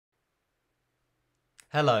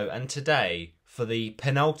Hello, and today, for the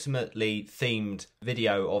penultimately themed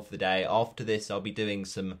video of the day, after this I'll be doing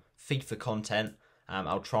some FIFA content.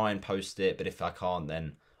 I'll try and post it, but if I can't,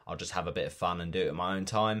 then I'll just have a bit of fun and do it at my own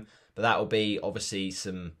time. But that will be obviously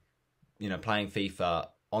some, playing FIFA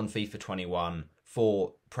on FIFA 21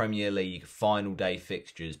 for Premier League final day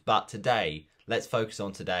fixtures. But today, let's focus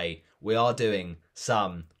on today. We are doing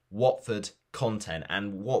some Watford content,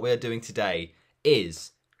 and what we're doing today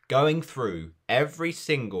is going through every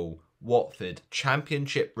single Watford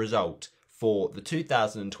Championship result for the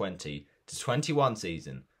 2020 to 21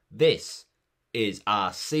 season. This is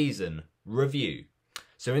our season review.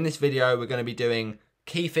 So in this video, we're going to be doing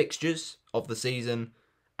key fixtures of the season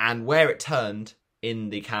and where it turned in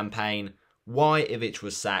the campaign, why Ivic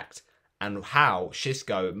was sacked, and how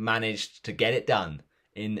Xisco managed to get it done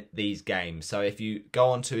in these games. So if you go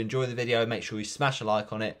on to enjoy the video, make sure you smash a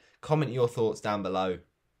like on it, comment your thoughts down below,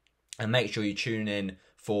 and make sure you tune in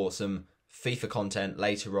for some FIFA content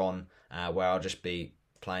later on where I'll just be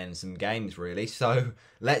playing some games really. So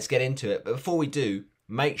let's get into it. But before we do,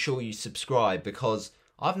 make sure you subscribe, because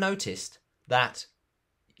I've noticed that,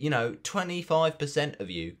 25% of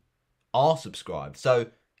you are subscribed. So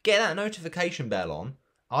get that notification bell on.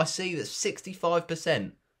 I see that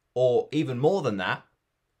 65% or even more than that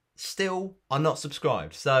still are not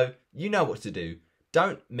subscribed. So you know what to do.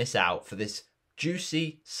 Don't miss out for this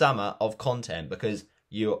juicy summer of content, because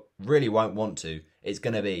you really won't want to. It's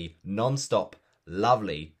going to be non-stop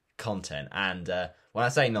lovely content, and when I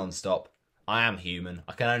say non-stop, I am human.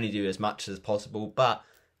 I can only do as much as possible, but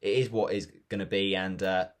it is what is going to be, and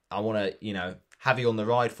I want to have you on the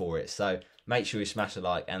ride for it. So make sure you smash a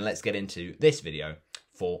like, and let's get into this video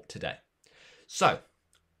for today. So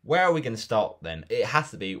where are we going to start then? It has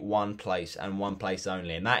to be one place and one place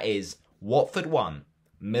only, and that is Watford 1,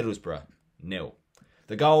 Middlesbrough 0.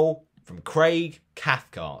 The goal from Craig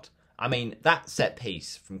Cathcart. I mean, that set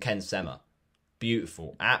piece from Ken Sema,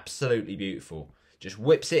 beautiful, absolutely beautiful. Just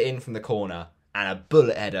whips it in from the corner and a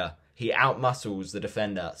bullet header. He outmuscles the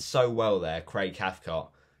defender so well there, Craig Cathcart.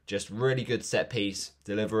 Just really good set piece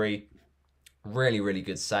delivery, really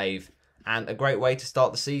good save, and a great way to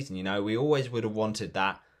start the season. We always would have wanted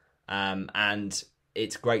that, and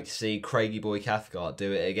it's great to see Craigie boy Cathcart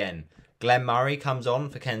do it again. Glenn Murray comes on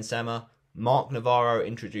for Ken Sema. Mark Navarro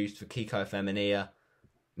introduced for Kiko Femenia.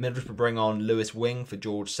 Middlesbrough bring on Lewis Wing for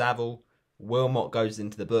George Saville. Wilmot goes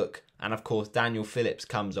into the book. And of course, Daniel Phillips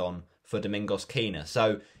comes on for Domingos Quina.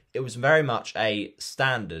 So it was very much a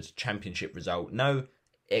standard championship result. No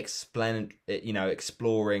exploring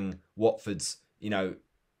Watford's,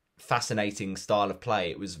 fascinating style of play.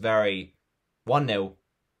 It was very 1-0,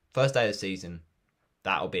 first day of the season.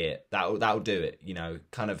 That'll be it. That'll do it.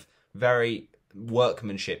 Kind of very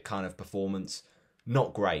workmanship kind of performance.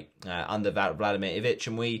 Not great under Vladimir Ivic,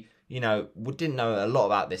 and we didn't know a lot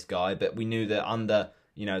about this guy, but we knew that under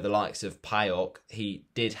the likes of Payok, he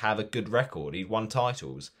did have a good record. He'd won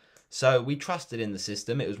titles, so we trusted in the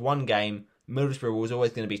system. It was one game. Middlesbrough was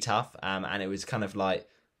always going to be tough, and it was kind of like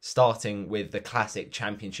starting with the classic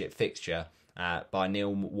championship fixture by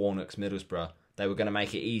Neil Warnock's Middlesbrough. They were going to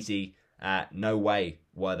make it easy. No way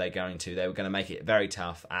were they going to. They were going to make it very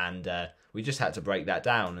tough, and we just had to break that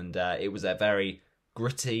down. And it was a very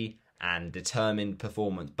gritty and determined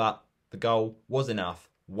performance, but the goal was enough.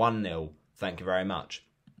 1-0. Thank you very much.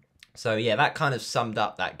 So yeah, that kind of summed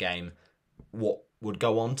up that game. What would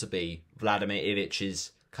go on to be Vladimir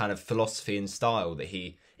Ivic's kind of philosophy and style that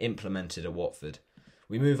he implemented at Watford.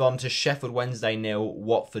 We move on to Sheffield Wednesday 0,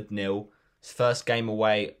 Watford 0. First game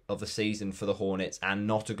away of the season for the Hornets, and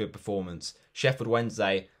not a good performance. Sheffield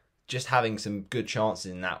Wednesday just having some good chances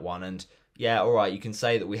in that one, and yeah, alright, you can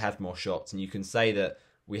say that we had more shots and you can say that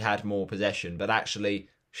we had more possession, but actually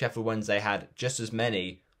Sheffield Wednesday had just as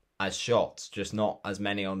many as shots, just not as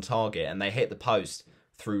many on target, and they hit the post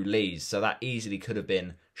through Lees, so that easily could have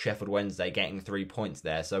been Sheffield Wednesday getting 3 points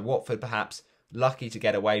there. So Watford perhaps lucky to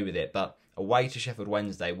get away with it, but away to Sheffield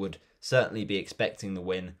Wednesday would certainly be expecting the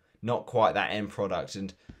win. Not quite that end product,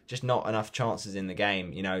 and just not enough chances in the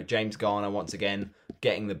game. James Garner once again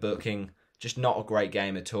getting the booking. Just not a great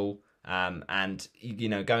game at all. And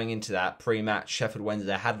going into that pre-match, Sheffield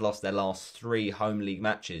Wednesday had lost their last 3 home league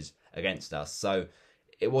matches against us. So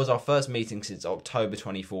it was our first meeting since October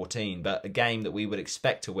 2014, but a game that we would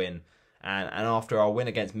expect to win. And after our win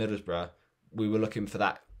against Middlesbrough, we were looking for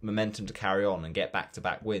that momentum to carry on and get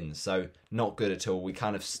back-to-back wins. So not good at all. We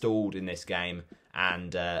kind of stalled in this game,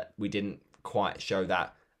 and we didn't quite show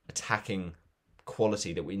that attacking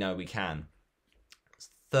quality that we know we can.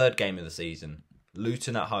 Third game of the season,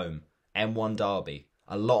 Luton at home, M1 derby,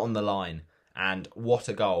 a lot on the line, And what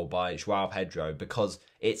a goal by João Pedro, because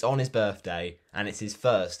it's on his birthday and it's his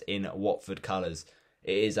first in Watford colours.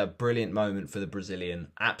 It is a brilliant moment for the Brazilian.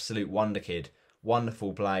 Absolute wonder kid.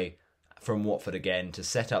 Wonderful play from Watford again to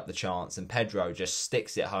set up the chance, and Pedro just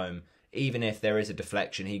sticks it home. Even if there is a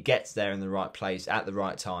deflection, he gets there in the right place at the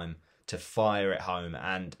right time to fire it home,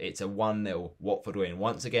 and it's a 1-0 Watford win.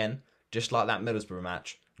 Once again, just like that Middlesbrough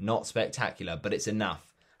match, not spectacular, but it's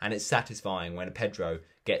enough. And it's satisfying when Pedro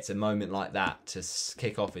gets a moment like that to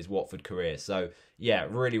kick off his Watford career. So, yeah,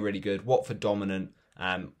 really, really good. Watford dominant.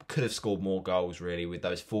 Could have scored more goals, really, with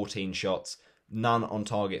those 14 shots. None on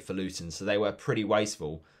target for Luton, so they were pretty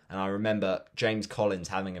wasteful. And I remember James Collins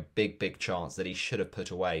having a big, big chance that he should have put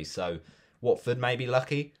away. So, Watford may be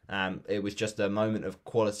lucky. It was just a moment of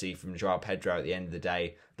quality from João Pedro at the end of the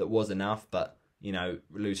day that was enough. But, you know,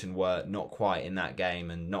 Luton were not quite in that game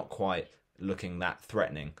and not quite looking that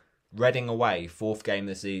threatening. Reading away, 4th game of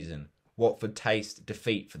the season. Watford taste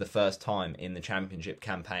defeat for the first time in the Championship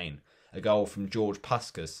campaign. A goal from George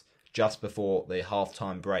Puskas just before the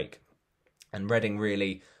half-time break. And Reading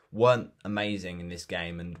really weren't amazing in this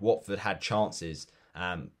game, and Watford had chances.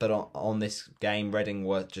 But on this game, Reading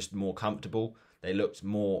were just more comfortable. They looked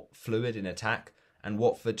more fluid in attack, and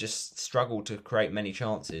Watford just struggled to create many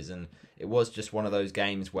chances. And it was just one of those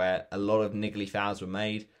games where a lot of niggly fouls were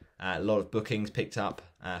made, a lot of bookings picked up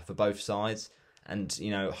for both sides. And,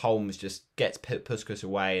 you know, Holmes just gets Puskas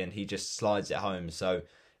away and he just slides it home. So,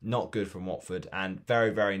 not good from Watford, and very,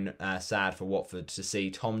 very sad for Watford to see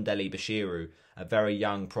Tom Dele-Bashiru, a very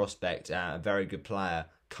young prospect, a very good player,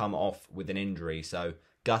 come off with an injury. So,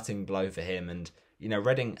 gutting blow for him. And, you know,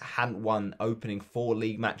 Reading hadn't won opening 4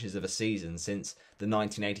 league matches of a season since the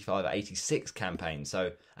 1985-86 campaign.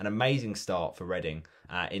 So, an amazing start for Reading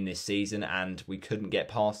in this season, and we couldn't get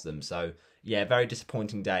past them. So, yeah, very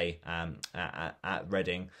disappointing day at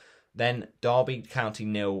Reading. Then Derby County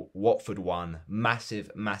 0, Watford 1. Massive,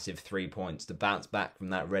 massive 3 points to bounce back from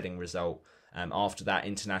that Reading result after that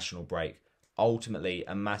international break. Ultimately,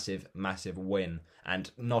 a massive, massive win,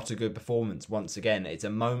 and not a good performance once again. It's a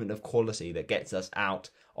moment of quality that gets us out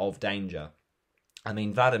of danger. I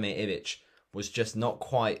mean, Vladimir Ivic was just not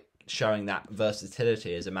quite showing that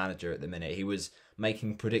versatility as a manager at the minute. He was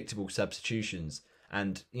making predictable substitutions.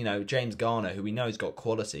 And, you know, James Garner, who we know has got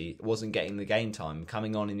quality, wasn't getting the game time,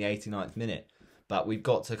 coming on in the 89th minute. But we've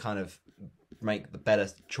got to kind of make the better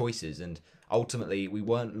choices. And ultimately, we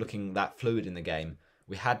weren't looking that fluid in the game.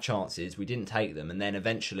 We had chances, we didn't take them. And then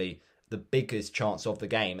eventually, the biggest chance of the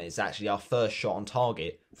game is actually our first shot on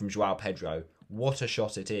target from João Pedro. What a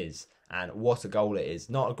shot it is. And what a goal it is.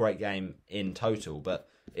 Not a great game in total, but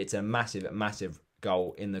it's a massive, massive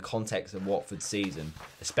goal in the context of Watford's season,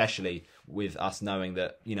 especially with us knowing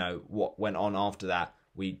that, you know, what went on after that,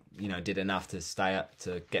 we, you know, did enough to stay up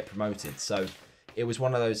to get promoted. So it was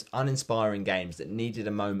one of those uninspiring games that needed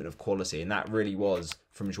a moment of quality, and that really was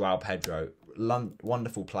from João Pedro.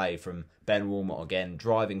 Wonderful play from Ben Wilmot again,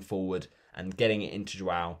 driving forward and getting it into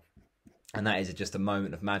João, and that is just a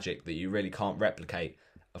moment of magic that you really can't replicate.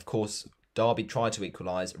 Of course, Derby tried to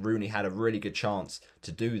equalise. Rooney had a really good chance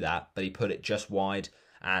to do that, but he put it just wide,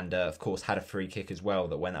 and of course had a free kick as well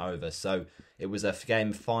that went over. So it was a game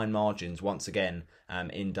of fine margins once again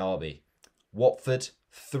in Derby. Watford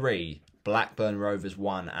 3, Blackburn Rovers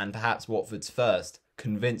 1, and perhaps Watford's first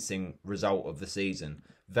convincing result of the season.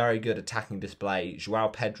 Very good attacking display.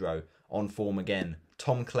 João Pedro on form again.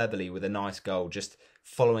 Tom Cleverley with a nice goal, just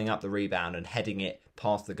following up the rebound and heading it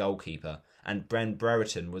past the goalkeeper. And Ben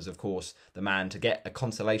Brereton was, of course, the man to get a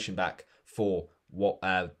consolation back for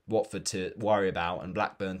Watford to worry about and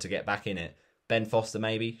Blackburn to get back in it. Ben Foster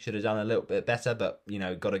maybe should have done a little bit better, but, you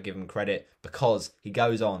know, got to give him credit because he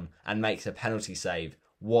goes on and makes a penalty save.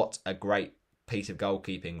 What a great piece of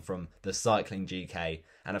goalkeeping from the cycling GK.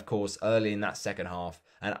 And, of course, early in that second half,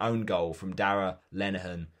 an own goal from Dara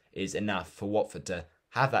Lenihan is enough for Watford to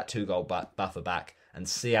have that 2-goal buffer back and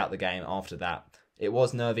see out the game after that. It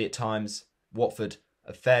was nervy at times. Watford,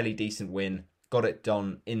 a fairly decent win. Got it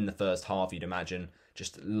done in the first half, you'd imagine.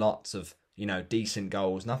 Just lots of, you know, decent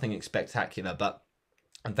goals. Nothing spectacular, but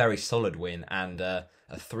a very solid win. And a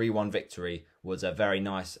 3-1 victory was a very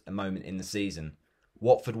nice moment in the season.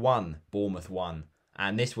 Watford 1, Bournemouth 1.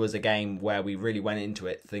 And this was a game where we really went into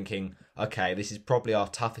it thinking, okay, this is probably our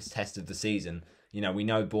toughest test of the season. You know, we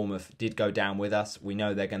know Bournemouth did go down with us. We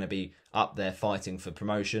know they're going to be up there fighting for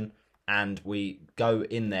promotion. And we go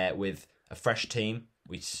in there with a fresh team.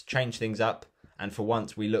 We change things up. And for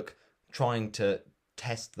once, we look trying to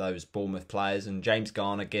test those Bournemouth players. And James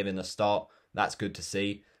Garner giving a start. That's good to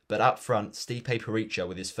see. But up front, Stipe Perica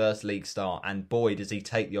with his first league start. And boy, does he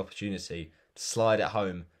take the opportunity to slide it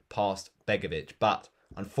home past Begovic. But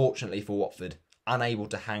unfortunately for Watford, unable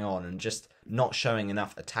to hang on and just not showing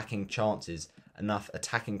enough attacking chances, enough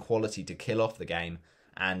attacking quality to kill off the game.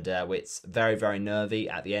 And it's very, very nervy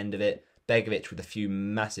at the end of it. Begovic with a few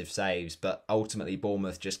massive saves, but ultimately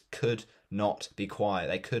Bournemouth just could not be quiet.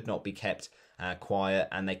 They could not be kept quiet,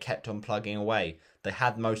 and they kept on plugging away. They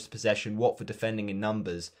had most possession, Watford defending in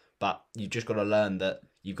numbers, but you've just got to learn that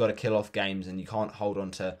you've got to kill off games and you can't hold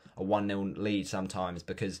on to a 1-0 lead sometimes,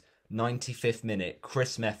 because 95th minute,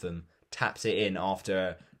 Chris Metham taps it in after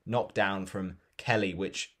a knockdown from Kelly,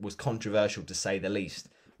 which was controversial to say the least,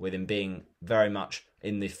 with him being very much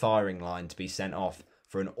in the firing line to be sent off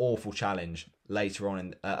for an awful challenge later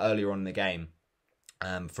on earlier on in the game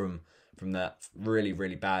from that really,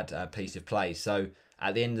 really bad piece of play. So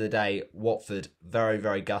at the end of the day, Watford very,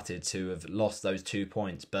 very gutted to have lost those 2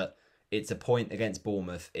 points, but it's a point against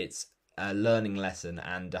Bournemouth. It's a learning lesson,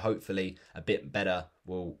 and hopefully a bit better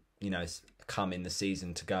will come in the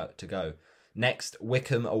season to go. Next,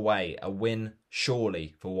 Wycombe away, a win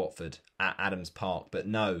surely for Watford at Adams Park, but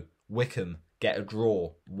no, Wycombe get a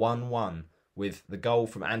draw 1-1 with the goal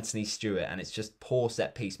from Anthony Stewart, and it's just poor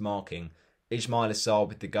set piece marking. Ismaila Sarr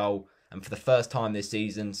with the goal, and for the first time this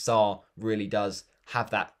season, Sarr really does have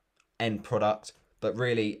that end product, but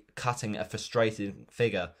really cutting a frustrated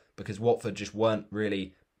figure because Watford just weren't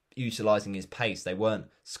really utilising his pace. They weren't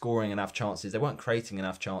scoring enough chances. They weren't creating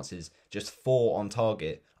enough chances. Just 4 on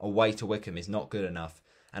target away to Wycombe is not good enough.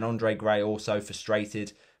 And Andre Gray also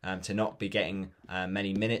frustrated to not be getting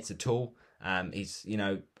many minutes at all. He's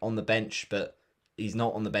on the bench, but he's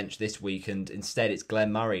not on the bench this week, and instead it's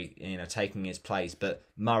Glenn Murray taking his place. But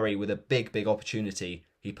Murray with a big opportunity,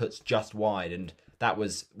 he puts just wide, and that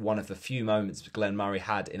was one of the few moments Glenn Murray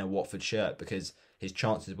had in a Watford shirt because his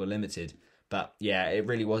chances were limited. But yeah, it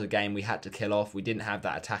really was a game we had to kill off. We didn't have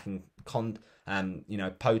that attacking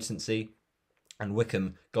potency, and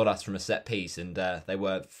Wycombe got us from a set piece, and they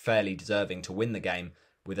were fairly deserving to win the game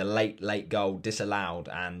with a late goal disallowed,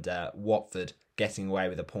 and Watford getting away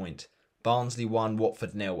with a point. Barnsley 1,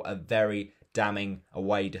 Watford 0, a very damning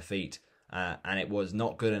away defeat, and it was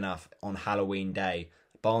not good enough on Halloween Day.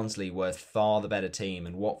 Barnsley were far the better team,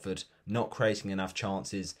 and Watford not creating enough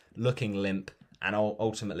chances, looking limp, and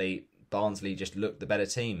ultimately Barnsley just looked the better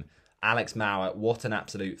team. Alex Mauer, what an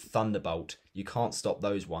absolute thunderbolt. You can't stop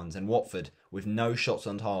those ones. And Watford, with no shots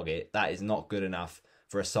on target, that is not good enough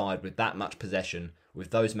for a side with that much possession,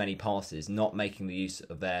 with those many passes, not making the use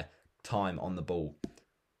of their time on the ball.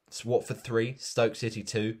 It's Watford 3, Stoke City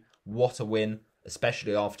 2. What a win,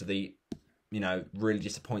 especially after the really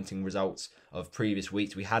disappointing results of previous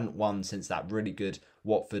weeks. We hadn't won since that really good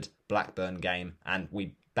Watford-Blackburn game, and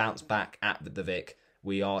we bounced back at the Vic.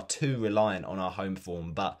 We are too reliant on our home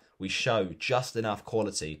form, but we show just enough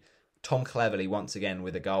quality. Tom Cleverley once again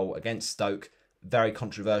with a goal against Stoke. Very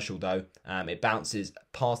controversial though. It bounces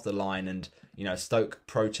past the line, and Stoke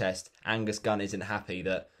protest. Angus Gunn isn't happy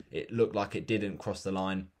that it looked like it didn't cross the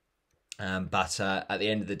line. But at the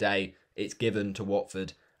end of the day, it's given to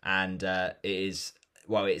Watford, and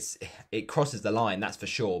it crosses the line, that's for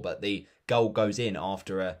sure. But the goal goes in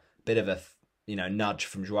after a bit of a nudge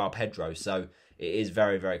from Joao Pedro, so it is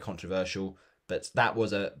very, very controversial. But that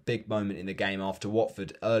was a big moment in the game after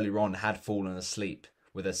Watford earlier on had fallen asleep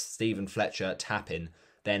with a Stephen Fletcher tap-in.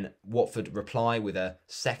 Then Watford reply with a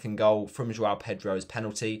second goal from Joao Pedro's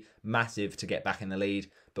penalty, massive to get back in the lead.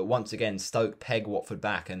 But once again, Stoke peg Watford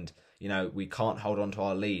back, and we can't hold on to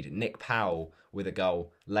our lead. Nick Powell with a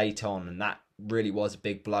goal late on, and that really was a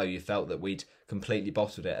big blow. You felt that we'd completely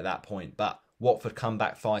bottled it at that point. But Watford come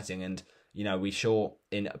back fighting, and we saw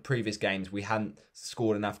in previous games we hadn't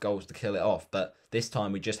scored enough goals to kill it off, but this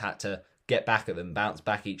time we just had to get back at them, bounce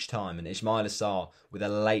back each time. And Ismaila Sarr with a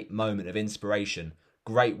late moment of inspiration.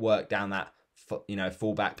 Great work down that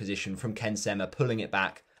full-back position from Ken Sema, pulling it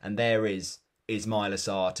back, and there is Ismaila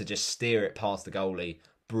Sarr to just steer it past the goalie.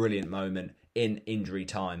 Brilliant moment in injury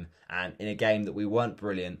time, and in a game that we weren't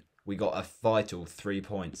brilliant, we got a vital 3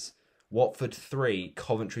 points. Watford 3,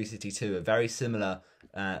 Coventry City 2, a very similar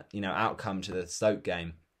outcome to the Stoke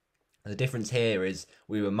game. The difference here is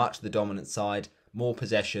we were much the dominant side, more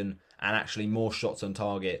possession, and actually more shots on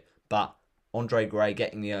target. But Andre Gray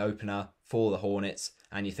getting the opener for the Hornets,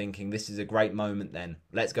 and you're thinking this is a great moment then.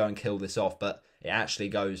 Let's go and kill this off. But it actually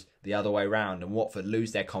goes the other way round, and Watford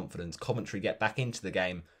lose their confidence. Coventry get back into the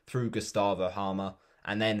game through Gustavo Harmer.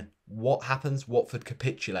 And then what happens? Watford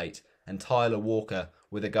capitulate, and Tyler Walker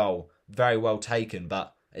with a goal. Very well taken,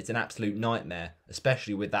 but it's an absolute nightmare,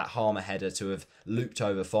 especially with that Harmer header to have looped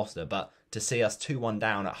over Foster. But to see us 2-1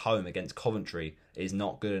 down at home against Coventry is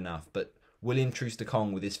not good enough. But William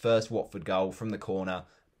Troost-Ekong with his first Watford goal from the corner,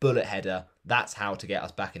 bullet header. That's how to get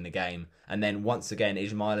us back in the game. And then once again,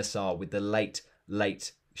 Ismail Assar with the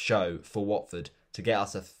late show for Watford to get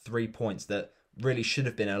us a 3 points that really should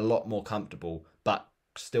have been a lot more comfortable, but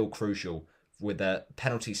still crucial, with a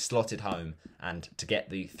penalty slotted home, and to get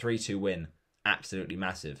the 3-2 win, absolutely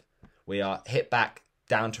massive. We are hit back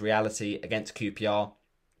down to reality against QPR.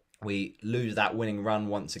 We lose that winning run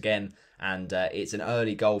once again, and it's an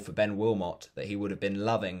early goal for Ben Wilmot that he would have been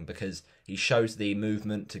loving, because he shows the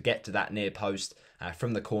movement to get to that near post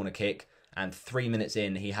from the corner kick, and 3 minutes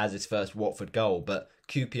in he has his first Watford goal. But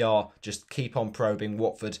QPR just keep on probing.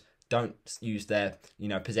 Watford don't use their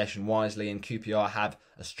possession wisely, and QPR have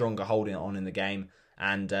a stronger holding on in the game.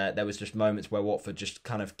 And there was just moments where Watford just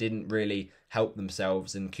kind of didn't really help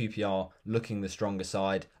themselves, and QPR looking the stronger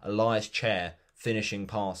side. Elias Chair finishing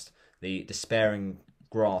past the despairing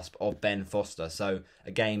grasp of Ben Foster. So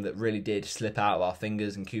a game that really did slip out of our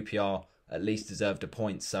fingers, and QPR at least deserved a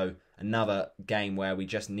point. So another game where we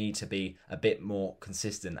just need to be a bit more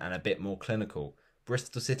consistent and a bit more clinical.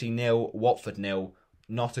 Bristol City 0, Watford 0.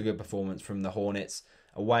 Not a good performance from the Hornets.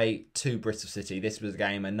 Away to Bristol City, this was a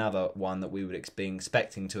game, another one that we would be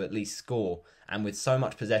expecting to at least score, and with so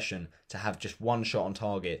much possession, to have just one shot on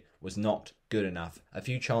target was not good enough. A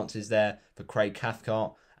few chances there for Craig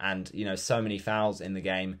Cathcart, and so many fouls in the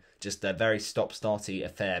game, just a very stop-starty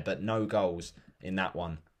affair, but no goals in that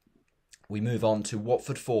one. We move on to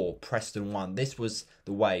Watford 4, Preston 1. This was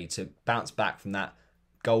the way to bounce back from that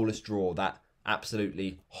goalless draw, that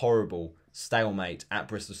absolutely horrible stalemate at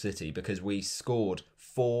Bristol City, because we scored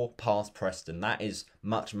 4 past Preston. That is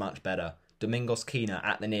much, much better. Domingos Quina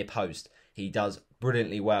at the near post. He does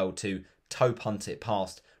brilliantly well to toe punt it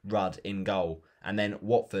past Rudd in goal. And then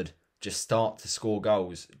Watford just start to score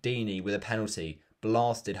goals. Deeney with a penalty,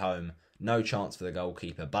 blasted home. No chance for the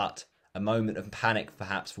goalkeeper, but a moment of panic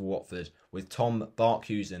perhaps for Watford, with Tom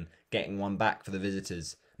Barkhuizen getting one back for the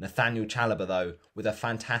visitors. Nathaniel Chalobah, though, with a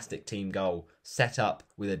fantastic team goal, set up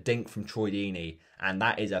with a dink from Troy Deeney, and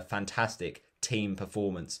that is a fantastic team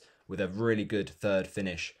performance with a really good third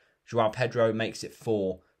finish. Joao Pedro makes it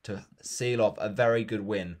 4 to seal off a very good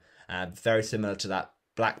win, very similar to that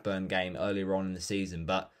Blackburn game earlier on in the season,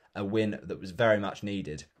 but a win that was very much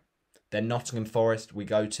needed. Then Nottingham Forest we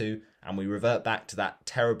go to, and we revert back to that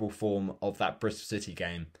terrible form of that Bristol City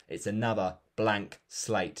game. It's another blank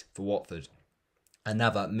slate for Watford.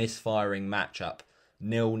 Another misfiring matchup,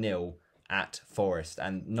 0-0 at Forest,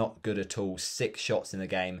 and not good at all. 6 shots in the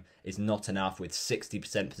game is not enough, with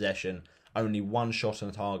 60% possession, only 1 shot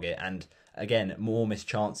on target, and again, more missed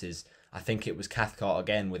chances. I think it was Cathcart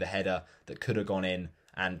again with a header that could have gone in,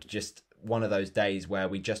 and just one of those days where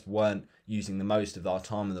we just weren't using the most of our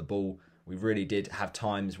time on the ball. We really did have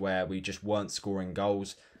times where we just weren't scoring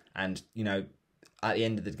goals, and at the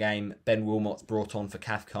end of the game, Ben Wilmot's brought on for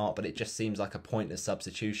Cathcart, but it just seems like a pointless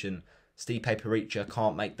substitution. Stipe Perica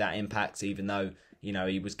can't make that impact, even though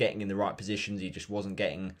he was getting in the right positions. He just wasn't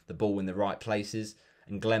getting the ball in the right places.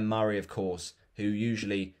 And Glenn Murray, of course, who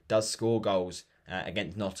usually does score goals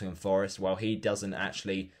against Nottingham Forest, well, he doesn't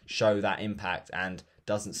actually show that impact and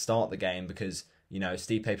doesn't start the game because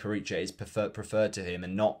Stipe Perica is preferred to him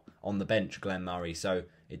and not on the bench, Glenn Murray. So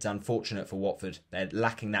it's unfortunate for Watford. They're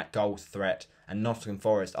lacking that goal threat, and Nottingham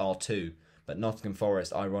Forest are too. But Nottingham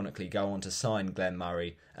Forest, ironically, go on to sign Glenn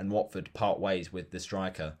Murray, and Watford part ways with the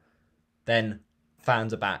striker. Then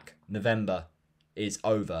fans are back. November is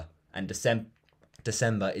over, and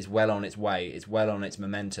December is well on its way. It's well on its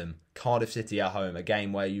momentum. Cardiff City at home, a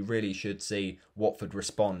game where you really should see Watford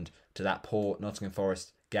respond to that poor Nottingham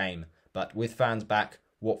Forest game. But with fans back,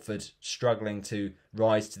 Watford struggling to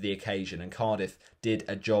rise to the occasion, and Cardiff did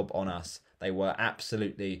a job on us. They were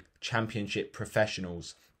absolutely championship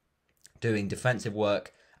professionals doing defensive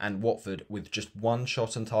work, and Watford with just 1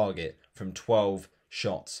 shot on target from 12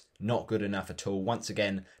 shots. Not good enough at all. Once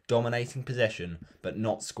again, dominating possession but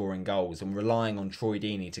not scoring goals, and relying on Troy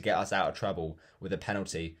Deeney to get us out of trouble with a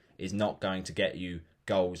penalty is not going to get you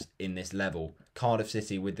goals in this level. Cardiff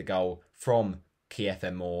City with the goal from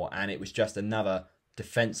Kiefer Moore, and it was just another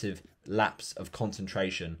defensive lapse of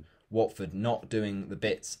concentration. Watford not doing the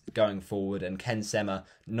bits going forward, and Ken Sema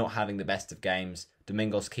not having the best of games.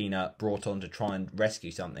 Domingos Quina brought on to try and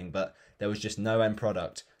rescue something, but there was just no end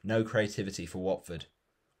product, no creativity for Watford.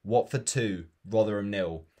 Watford 2, Rotherham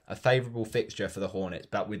 0. A favourable fixture for the Hornets,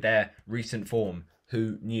 but with their recent form,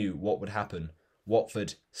 who knew what would happen?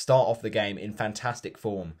 Watford start off the game in fantastic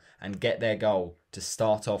form and get their goal to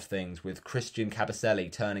start off things with Christian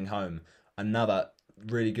Cabaselli turning home. Another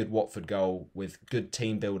really good Watford goal with good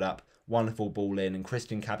team build-up, wonderful ball in, and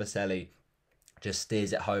Christian Cabaselli just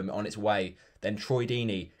steers it home on its way. Then Troy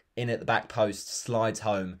Deeney in at the back post, slides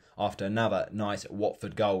home after another nice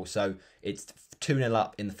Watford goal. So it's 2-0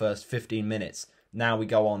 up in the first 15 minutes. Now we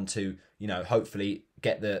go on to, hopefully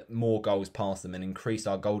get the more goals past them and increase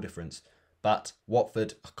our goal difference. But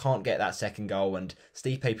Watford can't get that second goal, and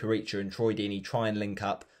Stipe Perica and Troy Deeney try and link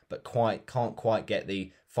up, but can't quite get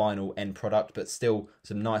the final end product. But still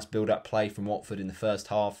some nice build-up play from Watford in the first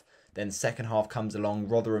half. Then second half comes along,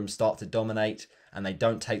 Rotherham start to dominate, and they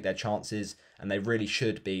don't take their chances, and they really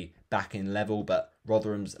should be back in level, but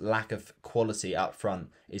Rotherham's lack of quality up front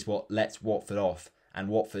is what lets Watford off, and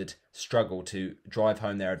Watford struggle to drive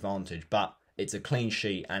home their advantage. But it's a clean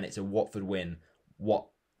sheet, and it's a Watford win. What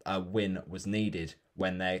a win was needed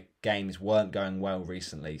when their games weren't going well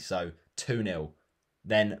recently. So 2-0.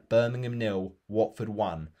 Then Birmingham 0, Watford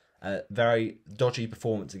 1. A very dodgy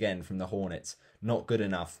performance again from the Hornets. Not good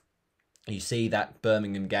enough. You see that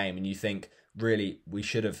Birmingham game and you think, really, we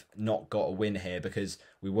should have not got a win here because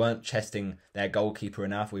we weren't testing their goalkeeper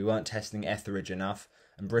enough. We weren't testing Etheridge enough.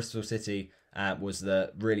 And Bristol City was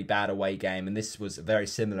the really bad away game. And this was very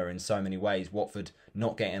similar in so many ways. Watford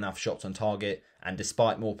not getting enough shots on target. And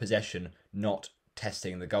despite more possession, not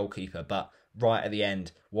testing the goalkeeper. But right at the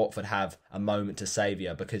end, Watford have a moment to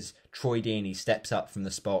saviour because Troy Deeney steps up from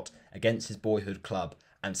the spot against his boyhood club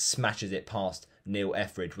and smashes it past Neil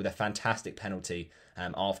Etheridge with a fantastic penalty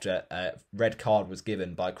after a red card was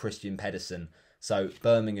given by Christian Pedersen. So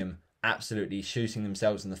Birmingham absolutely shooting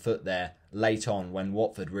themselves in the foot there late on when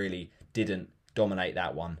Watford really didn't dominate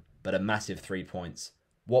that one. But a massive 3 points.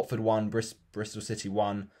 Watford 1, Bristol City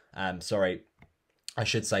 1. I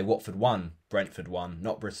should say Watford 1, Brentford 1,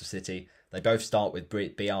 not Bristol City. They both start with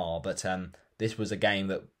BR, but this was a game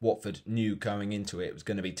that Watford knew going into it. It was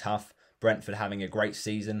going to be tough. Brentford having a great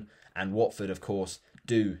season, and Watford, of course,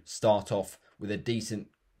 do start off with a decent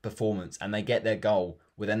performance, and they get their goal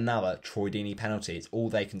with another Troy Deeney penalty. It's all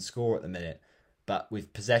they can score at the minute. But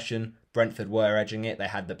with possession, Brentford were edging it. They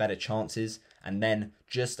had the better chances, and then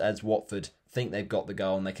just as Watford think they've got the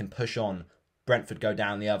goal and they can push on, Brentford go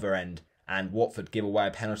down the other end, and Watford give away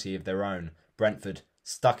a penalty of their own. Brentford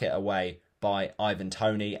stuck it away by Ivan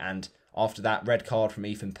Toney, and after that red card from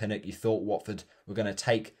Ethan Pinnock, you thought Watford were going to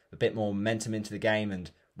take a bit more momentum into the game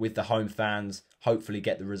and with the home fans hopefully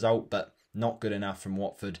get the result, but not good enough from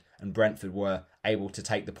Watford, and Brentford were able to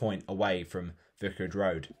take the point away from Vicarage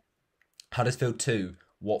Road. Huddersfield 2,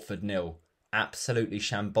 Watford 0. Absolutely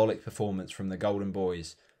shambolic performance from the Golden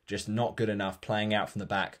Boys. Just not good enough. Playing out from the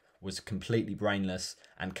back was completely brainless,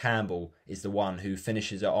 and Campbell is the one who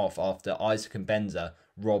finishes it off after Isaac and Benza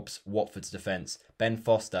robs Watford's defence. Ben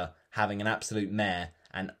Foster having an absolute mare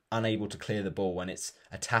and unable to clear the ball when it's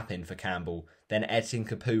a tap-in for Campbell. Then Edson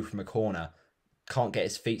Capoue from a corner can't get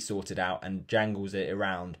his feet sorted out and jangles it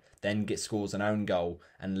around, then scores an own goal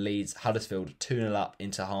and leads Huddersfield 2-0 up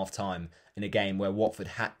into half-time in a game where Watford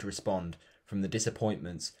had to respond from the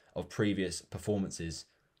disappointments of previous performances.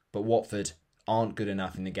 But Watford aren't good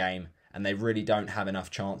enough in the game, and they really don't have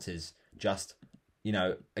enough chances. Just,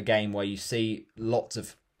 a game where you see lots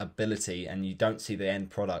of ability and you don't see the end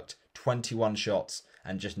product. 21 shots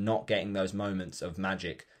and just not getting those moments of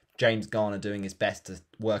magic. James Garner doing his best to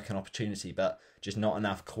work an opportunity, but just not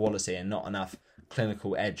enough quality and not enough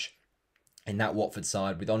clinical edge in that Watford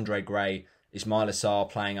side, with Andre Gray, Ismail Assar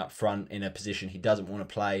playing up front in a position he doesn't want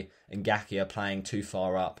to play, and Ngakia playing too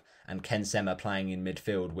far up, and Ken Sema playing in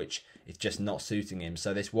midfield, which is just not suiting him.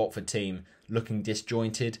 So this Watford team looking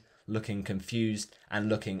disjointed, looking confused, and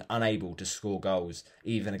looking unable to score goals,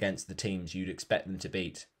 even against the teams you'd expect them to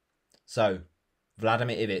beat. So,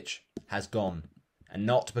 Vladimir Ivic has gone. And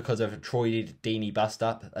not because of a Troy Deeney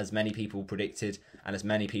bust-up, as many people predicted and as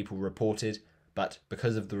many people reported, but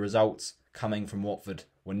because of the results coming from Watford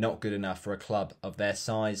were not good enough for a club of their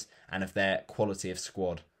size and of their quality of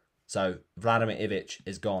squad. So, Vladimir Ivic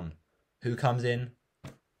is gone. Who comes in?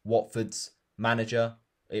 Watford's manager.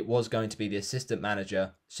 It was going to be the assistant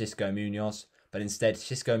manager, Xisco Munoz, but instead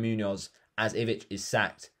Xisco Munoz, as Ivic is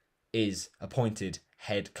sacked, is appointed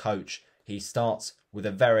head coach. He starts with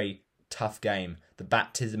a very tough game, the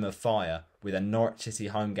baptism of fire, with a Norwich City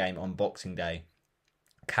home game on Boxing Day.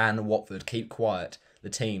 Can Watford keep quiet? The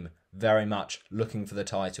team very much looking for the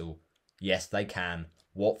title. Yes, they can.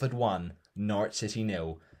 Watford 1, Norwich City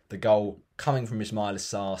 0. The goal coming from Ismail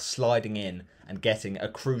Assar, sliding in and getting a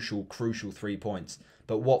crucial 3 points.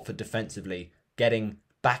 But Watford defensively getting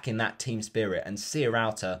back in that team spirit, and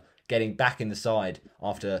Sierrauta getting back in the side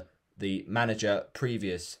after the manager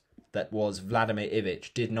previous, that was Vladimir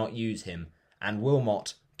Ivic, did not use him, and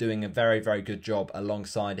Wilmot doing a very, very good job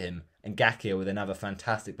alongside him, and Ngakia with another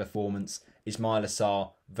fantastic performance, Ismail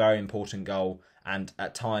Assar, very important goal, and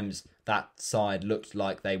at times that side looked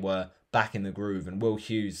like they were back in the groove, and Will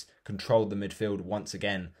Hughes controlled the midfield once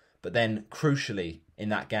again. But then, crucially, in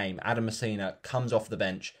that game, Adam Messina comes off the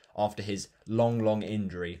bench after his long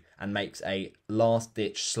injury and makes a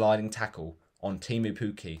last-ditch sliding tackle on Timu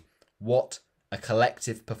Puki. What a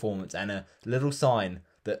collective performance, and a little sign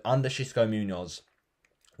that under Xisco Munoz,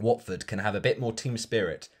 Watford can have a bit more team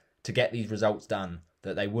spirit to get these results done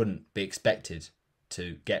that they wouldn't be expected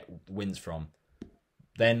to get wins from.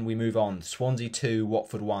 Then we move on. Swansea 2,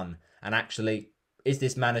 Watford 1. And actually, is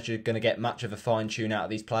this manager going to get much of a fine-tune out of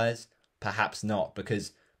these players? Perhaps not,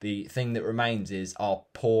 because the thing that remains is our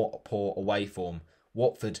poor away form.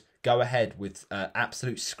 Watford go ahead with an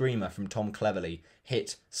absolute screamer from Tom Cleverley,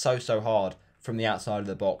 hit so hard from the outside of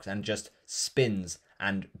the box and just spins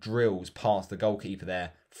and drills past the goalkeeper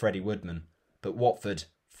there, Freddie Woodman. But Watford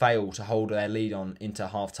fail to hold their lead on into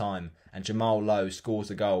half-time, and Jamal Lowe scores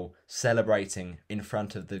a goal, celebrating in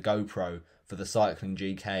front of the GoPro for the Cycling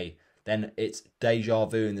GK. Then it's deja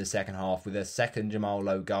vu in the second half with a second Jamal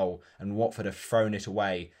Lowe goal, and Watford have thrown it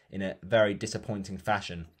away in a very disappointing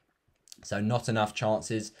fashion. So not enough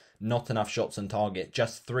chances, not enough shots on target,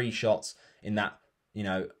 just 3 shots in that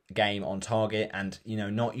game on target, and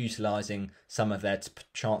not utilising some of their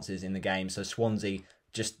chances in the game. So Swansea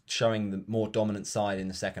just showing the more dominant side in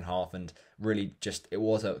the second half, and really just it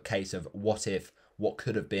was a case of what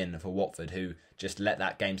could have been for Watford, who just let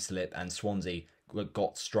that game slip, and Swansea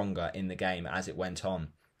got stronger in the game as it went on.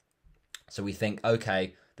 So we think,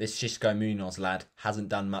 okay, this Xisco Munoz lad hasn't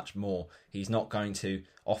done much more. He's not going to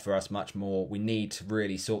offer us much more. We need to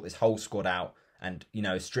really sort this whole squad out and,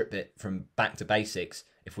 strip it from back to basics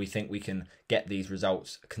if we think we can get these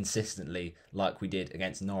results consistently like we did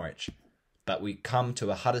against Norwich. But we come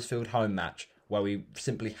to a Huddersfield home match where we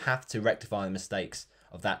simply have to rectify the mistakes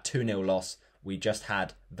of that 2-0 loss we just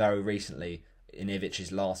had very recently in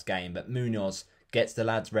Ivic's last game. But Munoz gets the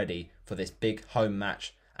lads ready for this big home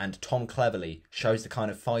match, and Tom Cleverley shows the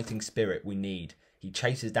kind of fighting spirit we need. He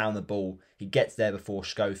chases down the ball, he gets there before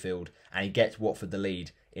Schofield, and he gets Watford the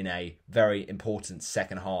lead in a very important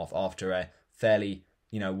second half after a fairly,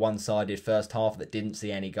 one-sided first half that didn't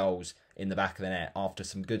see any goals in the back of the net after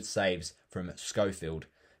some good saves from Schofield.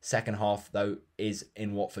 Second half, though, is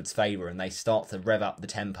in Watford's favour, and they start to rev up the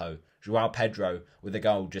tempo. Joao Pedro with a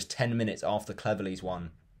goal just 10 minutes after Cleverley's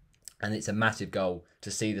one. And it's a massive goal to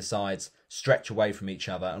see the sides stretch away from each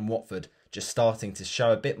other, and Watford just starting to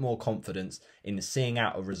show a bit more confidence in seeing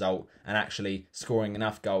out a result and actually scoring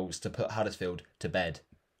enough goals to put Huddersfield to bed.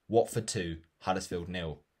 Watford 2, Huddersfield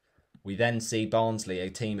 0. We then see Barnsley, a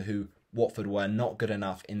team who Watford were not good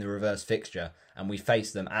enough in the reverse fixture, and we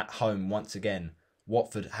face them at home once again.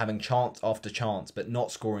 Watford having chance after chance but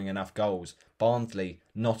not scoring enough goals. Barnsley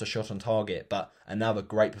not a shot on target, but another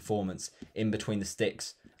great performance in between the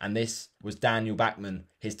sticks. And this was Daniel Bachmann,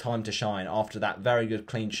 his time to shine. After that very good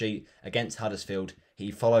clean sheet against Huddersfield,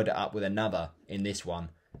 he followed it up with another in this one.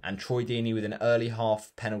 And Troy Deeney with an early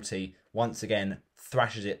half penalty once again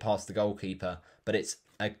thrashes it past the goalkeeper. But it's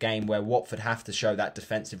a game where Watford have to show that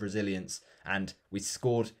defensive resilience, and we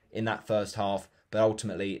scored in that first half, but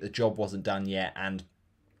ultimately the job wasn't done yet, and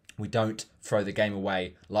we don't throw the game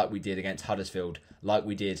away like we did against Huddersfield, like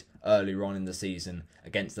we did earlier on in the season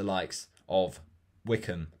against the likes of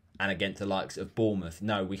Wickham and against the likes of Bournemouth.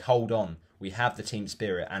 No, we hold on, we have the team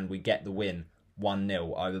spirit, and we get the win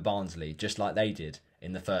 1-0 over Barnsley, just like they did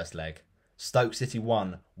in the first leg. Stoke City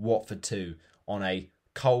 1, Watford 2 on a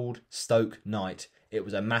cold Stoke night. It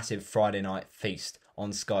was a massive Friday night feast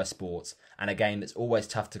on Sky Sports, and a game that's always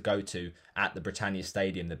tough to go to at the Britannia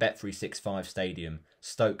Stadium, the Bet365 Stadium.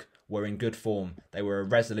 Stoke were in good form, they were a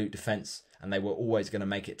resolute defence, and they were always going to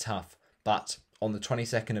make it tough. But on the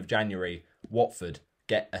 22nd of January, Watford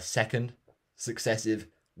get a second successive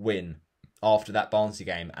win after that Barnsley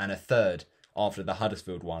game, and a third after the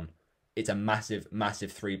Huddersfield one. It's a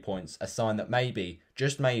massive 3 points, a sign that maybe,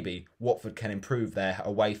 just maybe, Watford can improve their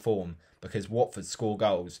away form, because Watford score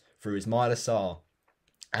goals through Ismaila Sarr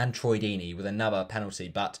and Troy Deeney with another penalty,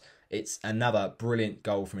 but it's another brilliant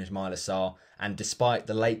goal from Ismaila Sarr, and despite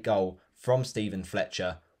the late goal from Stephen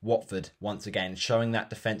Fletcher, Watford once again showing that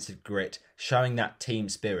defensive grit, showing that team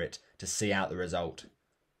spirit to see out the result.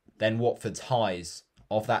 Then Watford's highs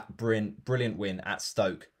of that brilliant win at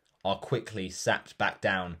Stoke are quickly sapped back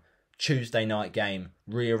down. Tuesday night game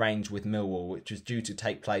rearranged with Millwall, which was due to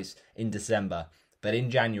take place in December, but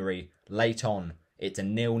in January, late on, it's a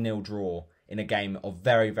 0-0 draw in a game of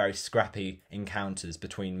very scrappy encounters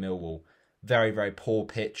between Millwall. Very poor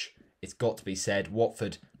pitch, it's got to be said.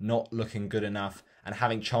 Watford not looking good enough and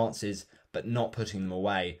having chances but not putting them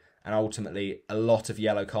away. And ultimately, a lot of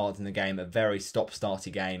yellow cards in the game, a very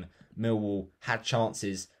stop-starty game. Millwall had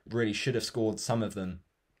chances, really should have scored some of them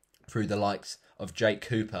through the likes of Jake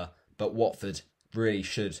Cooper, but Watford really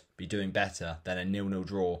should be doing better than a 0-0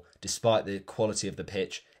 draw. Despite the quality of the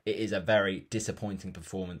pitch, it is a very disappointing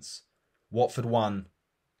performance. Watford 1,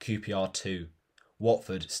 QPR 2.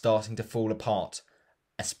 Watford starting to fall apart,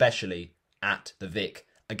 especially at the Vic,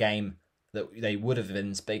 a game that they would have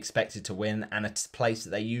been expected to win and a place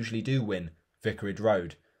that they usually do win, Vicarage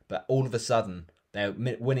Road. But all of a sudden, their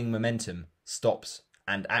winning momentum stops,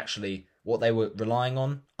 and actually what they were relying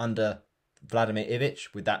on under Vladimir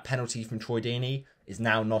Ivic with that penalty from Troy Deeney is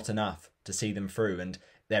now not enough to see them through, and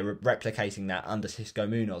they're replicating that under Xisco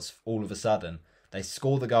Munoz all of a sudden. They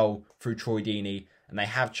score the goal through Troy Deeney and they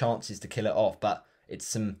have chances to kill it off, but it's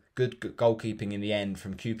some good goalkeeping in the end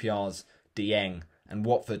from QPR's Dieng, and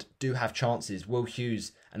Watford do have chances. Will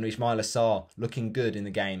Hughes and Ismail Assar looking good in the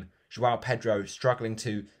game. Joao Pedro struggling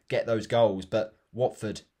to get those goals, but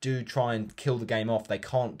Watford do try and kill the game off. They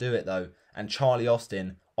can't do it though, and Charlie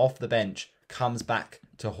Austin off the bench comes back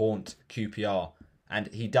to haunt QPR, and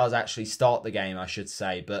he does actually start the game, I should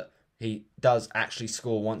say, but he does actually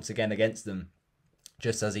score once again against them,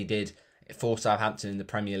 just as he did for Southampton in the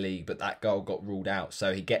Premier League, but that goal got ruled out,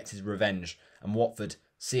 so he gets his revenge, and Watford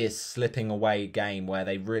see a slipping away game where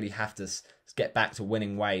they really have to get back to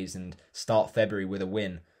winning ways and start February with a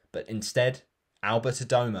win. But instead, Albert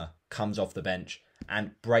Adoma comes off the bench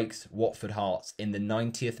and breaks Watford hearts in the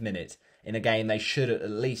 90th minute in a game they should have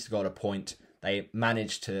at least got a point. They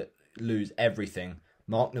managed to lose everything.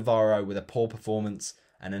 Mark Navarro with a poor performance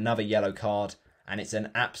and another yellow card, and it's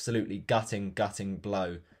an absolutely gutting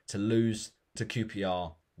blow to lose to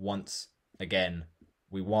QPR once again.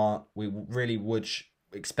 We really would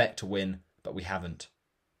expect to win, but we haven't.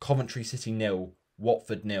 Coventry City 0,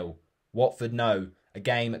 Watford 0. Watford know a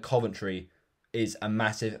game at Coventry is a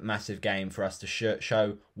massive game for us to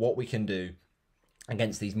show what we can do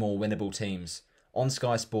against these more winnable teams. On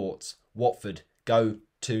Sky Sports, Watford go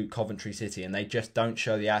to Coventry City and they just don't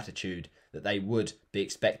show the attitude that they would be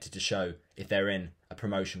expected to show if they're in a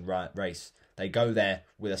promotion race. They go there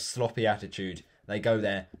with a sloppy attitude. They go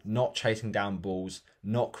there not chasing down balls,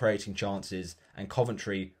 not creating chances, and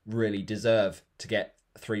Coventry really deserve to get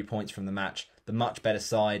 3 points from the match. The much better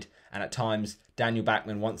side, and at times Daniel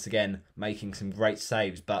Backman once again making some great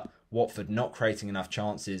saves, but Watford not creating enough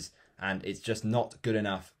chances, and it's just not good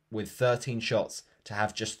enough. With 13 shots to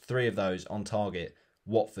have just 3 of those on target,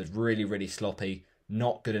 Watford really sloppy,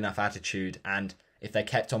 not good enough attitude, and if they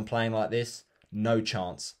kept on playing like this, no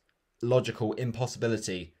chance. Logical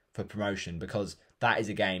impossibility for promotion, because that is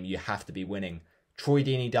a game you have to be winning. Troy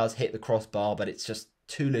Deeney does hit the crossbar, but it's just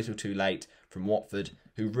too little too late from Watford,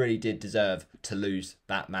 who really did deserve to lose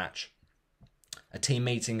that match. A team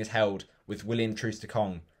meeting is held with William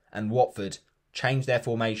Troost-Ekong, and Watford changed their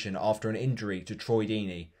formation after an injury to Troy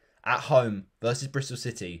Deeney. At home versus Bristol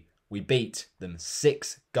City, we beat them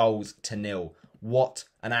 6-0. What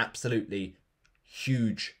an absolutely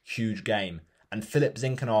huge game. And Philip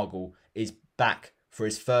Zinckernagel is back for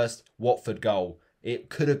his first Watford goal. It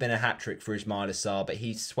could have been a hat-trick for Ismail Assar, but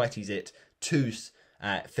he sweaties it to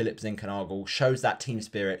Philip Zinckernagel. Shows that team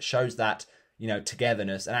spirit, shows that,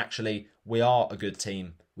 togetherness, and actually we are a good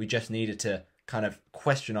team. We just needed to kind of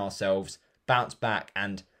question ourselves, bounce back,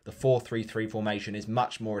 and the 4-3-3 formation is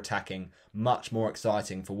much more attacking, much more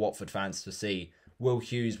exciting for Watford fans to see. Will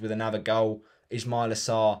Hughes with another goal, Ismail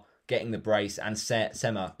Assar getting the brace, and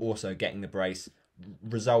Sema also getting the brace.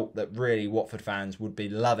 Result that really Watford fans would be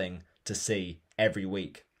loving to see every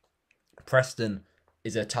week. Preston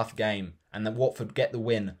is a tough game, and then Watford get the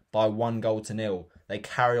win by 1-0. They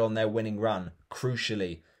carry on their winning run,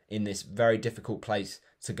 crucially, in this very difficult place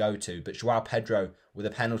to go to. But Joao Pedro with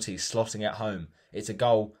a penalty slotting at home. It's a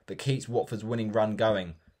goal that keeps Watford's winning run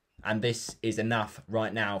going. And this is enough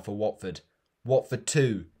right now for Watford. Watford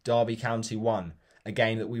 2, Derby County 1. A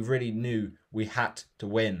game that we really knew we had to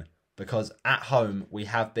win, because at home we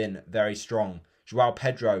have been very strong. Joao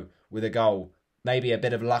Pedro with a goal. Maybe a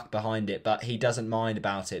bit of luck behind it, but he doesn't mind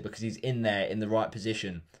about it because he's in there in the right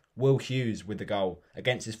position. Will Hughes with the goal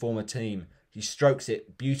against his former team. He strokes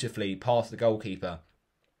it beautifully past the goalkeeper.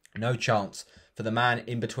 No chance for the man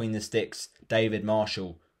in between the sticks, David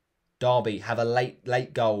Marshall. Derby have a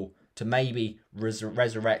late goal to maybe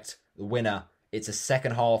resurrect the winner. It's a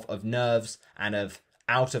second half of nerves and of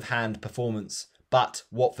out-of-hand performance, but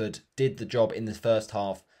Watford did the job in the first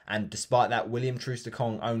half, and despite that William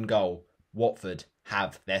Troost-Ekong own goal, Watford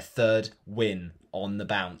have their 3rd win on the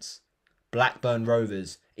bounce. Blackburn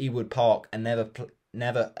Rovers, Ewood Park,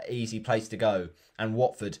 never an easy place to go. And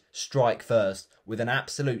Watford strike first with an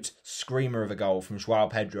absolute screamer of a goal from João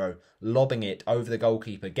Pedro, lobbing it over the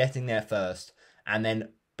goalkeeper, getting there first. And then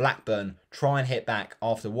Blackburn try and hit back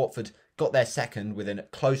after Watford got their second with a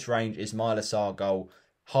close range Ismail Assar goal.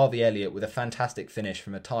 Harvey Elliott with a fantastic finish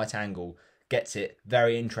from a tight angle gets it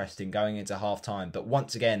very interesting going into half time. But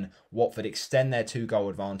once again, Watford extend their 2-goal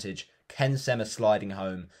advantage. Ken Sema sliding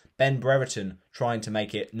home. Ben Brereton trying to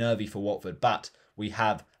make it nervy for Watford. But we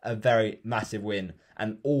have a very massive win.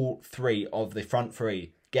 And all 3 of the front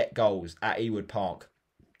 3 get goals at Ewood Park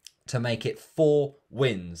to make it 4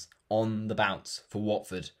 wins on the bounce for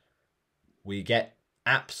Watford. We get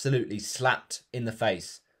absolutely slapped in the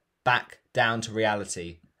face, back down to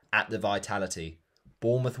reality at the Vitality.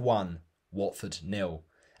 Bournemouth 1, Watford 0.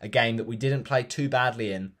 A game that we didn't play too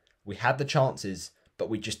badly in. We had the chances, but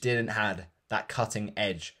we just didn't have that cutting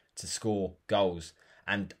edge to score goals.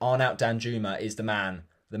 And Arnaut Danjuma is the man,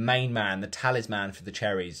 the main man, the talisman for the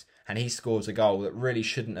Cherries. And he scores a goal that really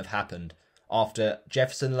shouldn't have happened after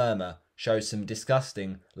Jefferson Lerma shows some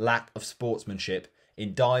disgusting lack of sportsmanship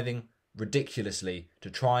in diving ridiculously to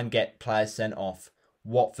try and get players sent off.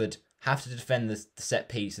 Watford have to defend the set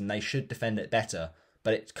piece and they should defend it better,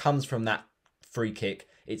 but it comes from that free kick.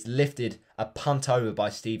 It's lifted a punt over by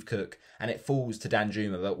Steve Cook and it falls to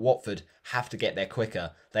Danjuma, but Watford have to get there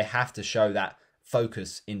quicker. They have to show that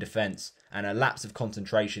focus in defence, and a lapse of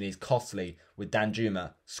concentration is costly with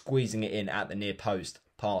Danjuma squeezing it in at the near post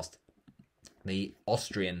past the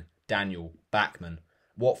Austrian Daniel Bachmann.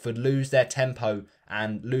 Watford lose their tempo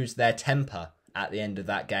and lose their temper at the end of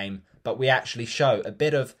that game, but we actually show a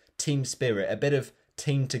bit of team spirit, a bit of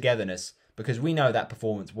team togetherness, because we know that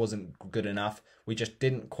performance wasn't good enough. We just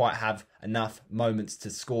didn't quite have enough moments to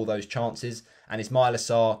score those chances, and Ismail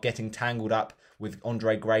Assar getting tangled up with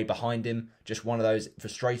Andre Gray behind him. Just one of those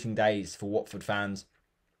frustrating days for Watford fans.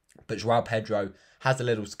 But João Pedro has a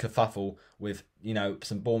little kerfuffle with,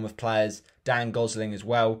 some Bournemouth players, Dan Gosling as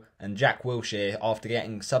well, and Jack Wilshere, after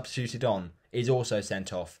getting substituted on, is also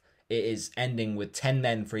sent off. It is ending with 10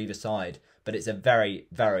 men for either side, but it's a very,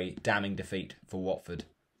 very damning defeat for Watford.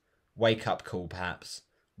 Wake-up call, perhaps.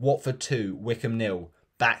 Watford 2, Wycombe 0,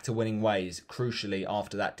 back to winning ways, crucially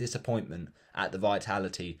after that disappointment at the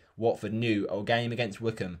Vitality. Watford knew a game against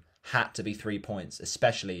Wycombe had to be 3 points,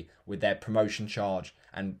 especially with their promotion charge.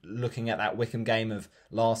 And looking at that Wycombe game of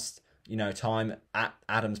last time at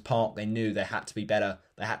Adams Park, they knew they had to be better.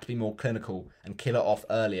 They had to be more clinical and kill it off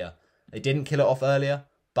earlier. They didn't kill it off earlier,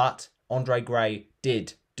 but Andre Gray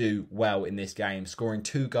did do well in this game, scoring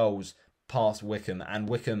 2 goals past Wycombe, and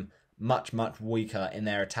Wycombe much, much weaker in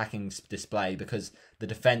their attacking display because the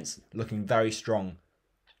defence looking very strong.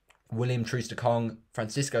 William Troost-Ekong,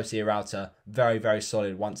 Francisco Sierralta, very, very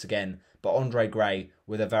solid once again, but Andre Gray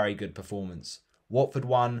with a very good performance. Watford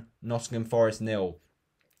 1, Nottingham Forest 0.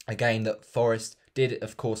 A game that Forest did,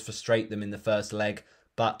 of course, frustrate them in the first leg,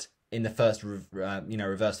 but in the first,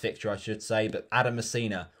 reverse fixture, I should say. But Adam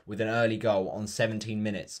Messina with an early goal on 17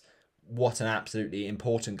 minutes. What an absolutely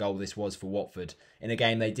important goal this was for Watford. In a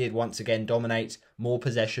game they did once again dominate, more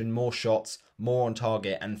possession, more shots, more on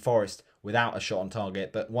target, and Forest without a shot on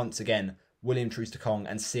target. But once again, William Troost-Ekong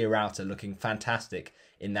and Sierralta looking fantastic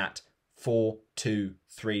in that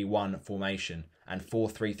 4-2-3-1 formation and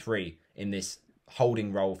 4-3-3 in this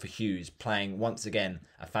holding role for Hughes, playing once again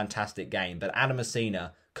a fantastic game. But Adam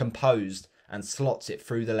Messina composed and slots it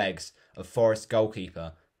through the legs of Forest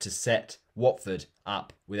goalkeeper to set Watford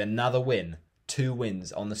up with another win, 2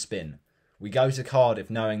 wins on the spin. We go to Cardiff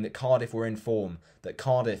knowing that Cardiff were in form, that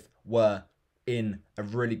Cardiff were in a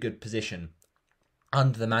really good position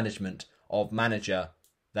under the management of manager,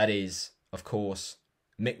 that is, of course,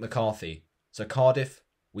 Mick McCarthy. So Cardiff,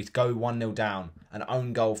 we go 1-0 down, an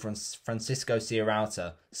own goal from Francisco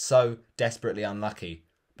Sierralta, so desperately unlucky.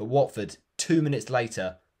 But Watford, 2 minutes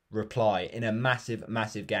later, reply in a massive,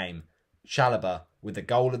 massive game. Chalobah, with the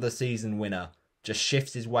goal of the season winner, just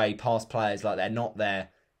shifts his way past players like they're not there.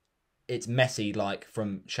 It's messy like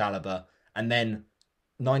from Chalobah. And then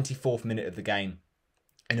 94th minute of the game,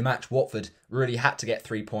 in a match Watford really had to get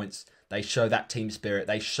 3 points. They show that team spirit.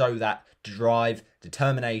 They show that drive,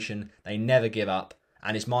 determination. They never give up.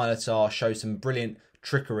 And Ismail Assar shows some brilliant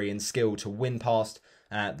trickery and skill to win past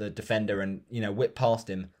the defender and, whip past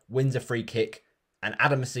him, wins a free kick, and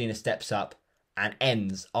Adam Messina steps up and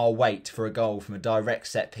ends our wait for a goal from a direct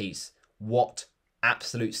set piece. What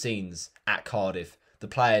absolute scenes at Cardiff. The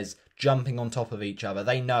players jumping on top of each other.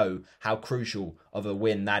 They know how crucial of a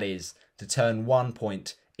win that is to turn 1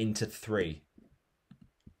 point into 3.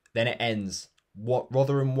 Then it ends.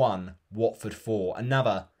 Rotherham 1, Watford 4.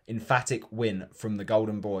 Another emphatic win from the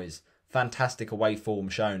Golden Boys. fantastic away form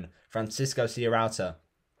shown. Francisco Sierralta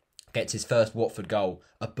gets his first Watford goal,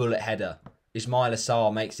 a bullet header. Ismaila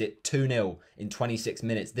Sarr makes it 2-0 in 26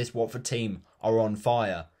 minutes. This Watford team are on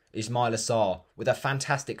fire. Ismaila Sarr with a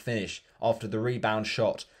fantastic finish after the rebound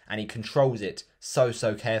shot, and he controls it so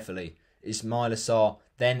carefully. Ismaila Sarr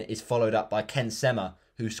then is followed up by Ken Sema,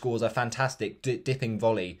 who scores a fantastic dipping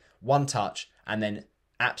volley, one touch, and then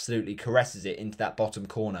absolutely caresses it into that bottom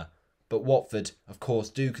corner. But Watford, of course,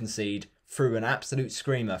 do concede through an absolute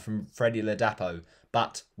screamer from Freddie Ladapo.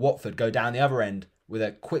 But Watford go down the other end with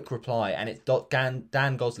a quick reply, and it's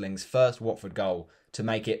Dan Gosling's first Watford goal to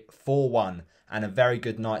make it 4-1, and a very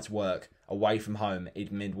good night's work away from home in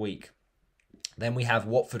midweek. Then we have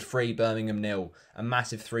Watford 3, Birmingham 0, a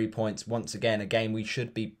massive 3 points. Once again, a game we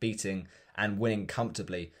should be beating and winning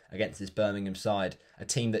comfortably against this Birmingham side, a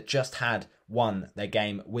team that just had won their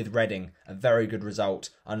game with Reading, a very good result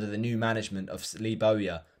under the new management of Lee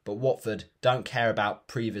Bowyer. But Watford don't care about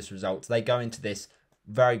previous results. They go into this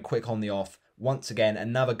very quick on the off. Once again,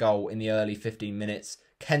 another goal in the early 15 minutes.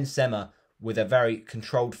 Ken Sema with a very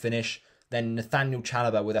controlled finish. Then Nathaniel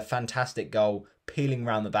Chalobah with a fantastic goal, peeling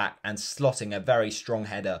round the back and slotting a very strong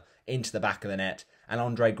header into the back of the net. And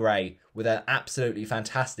Andre Gray with an absolutely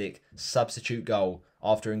fantastic substitute goal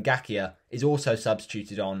after Ngakia is also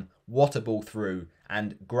substituted on. What a ball through,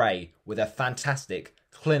 and Gray with a fantastic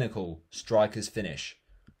clinical striker's finish.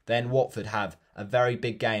 Then Watford have a very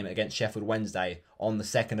big game against Sheffield Wednesday on the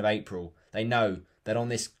 2nd of April. They know that on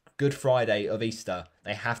this Good Friday of Easter,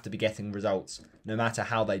 they have to be getting results, no matter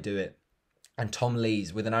how they do it. And Tom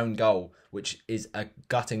Lees with an own goal, which is a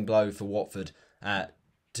gutting blow for Watford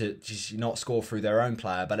to not score through their own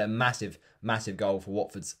player, but a massive goal for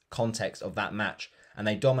Watford's context of that match. And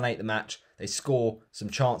they dominate the match. They score some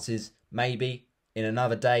chances, maybe in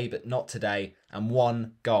another day, but not today. And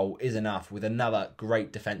one goal is enough with another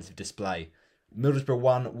great defensive display. Middlesbrough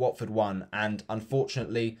 1, Watford 1. And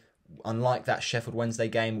unfortunately, unlike that Sheffield Wednesday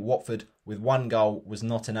game, Watford with one goal was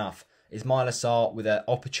not enough. Ismaila Sarr with an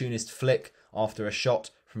opportunist flick after a shot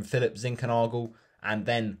from Philip Zinkernagel, and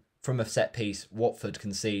then from a set piece, Watford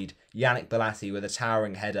concede. Yannick Bolasie with a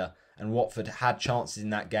towering header, and Watford had chances in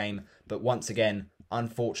that game, but once again,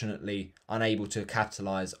 unfortunately, unable to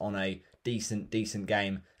capitalise on a decent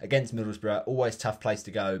game against Middlesbrough. Always tough place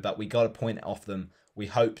to go, but we got a point off them. We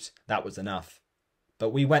hoped that was enough. But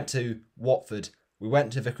we went to Watford, we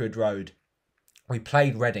went to Vicarage Road. We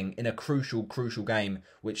played Reading in a crucial game,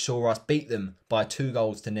 which saw us beat them by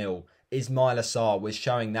 2-0. Ismaila Sarr was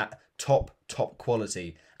showing that top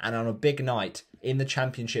quality. And on a big night in the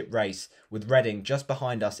championship race, with Reading just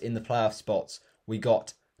behind us in the playoff spots, we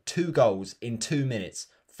got 2 goals in 2 minutes.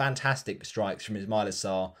 Fantastic strikes from Ismaila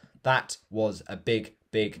Sarr. That was a big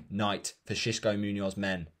night for Xisco Munoz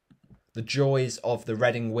men. The joys of the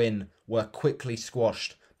Reading win were quickly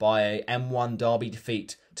squashed by a M1 derby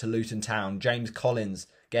defeat to Luton Town. James Collins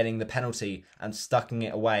getting the penalty and stucking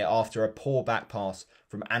it away after a poor back pass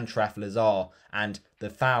from Antraf Lazar, and the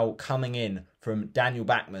foul coming in from Daniel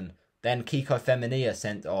Bachmann. Then Kiko Femenia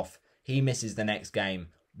sent off. He misses the next game.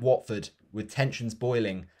 Watford with tensions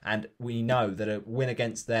boiling, and we know that a win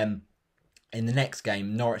against them in the next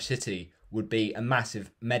game, Norwich City, would be a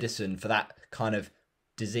massive medicine for that kind of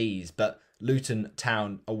disease. But Luton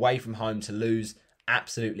Town away from home to lose,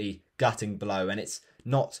 absolutely gutting blow, and it's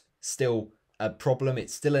not still a problem.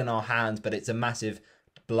 It's still in our hands, but it's a massive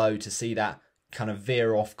blow to see that kind of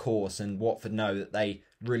veer off course, and Watford know that they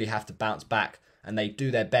really have to bounce back, and they do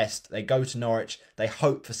their best. They go to Norwich, they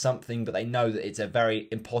hope for something, but they know that it's a very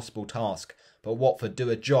impossible task. But Watford do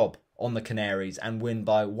a job on the Canaries and win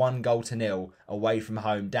by 1-0 away from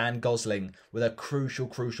home. Dan Gosling with a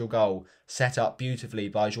crucial goal set up beautifully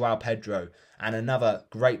by Joao Pedro, and another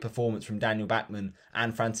great performance from Daniel Bachmann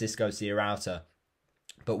and Francisco Sierralta.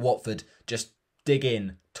 But Watford just dig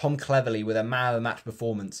in. Tom Cleverley with a man of the match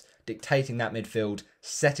performance, dictating that midfield,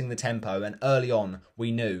 setting the tempo, and early on we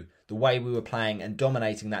knew the way we were playing and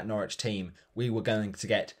dominating that Norwich team, we were going to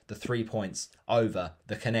get the 3 points over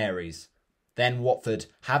the Canaries. Then Watford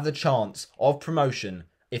have the chance of promotion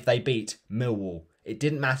if they beat Millwall. It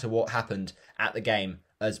didn't matter what happened at the game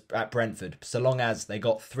as at Brentford, so long as they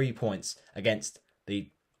got 3 points against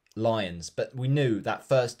the Lions. But we knew that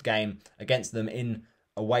first game against them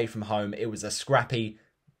away from home, it was a scrappy,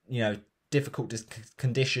 difficult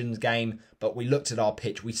conditions game, but we looked at our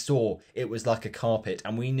pitch, we saw it was like a carpet,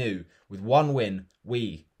 and we knew with one win,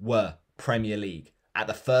 we were Premier League. At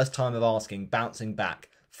the first time of asking, bouncing back,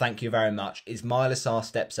 thank you very much. Ismaila Sarr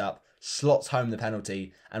steps up, slots home the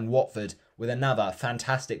penalty, and Watford with another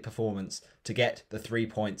fantastic performance to get the 3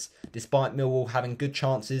 points. Despite Millwall having good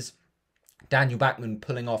chances, Daniel Backman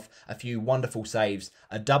pulling off a few wonderful saves,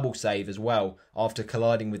 a double save as well after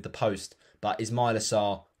colliding with the post. But Ismail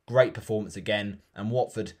Assar, great performance again, and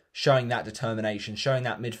Watford showing that determination, showing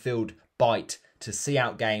that midfield bite to see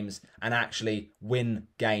out games and actually win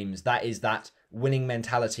games. That is that winning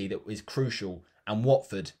mentality that is crucial. And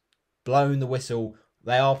Watford, blowing the whistle,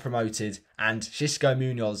 they are promoted, and Xisco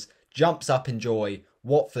Munoz jumps up in joy.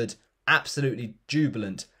 Watford absolutely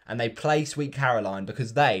jubilant, and they play Sweet Caroline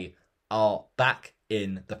because they are back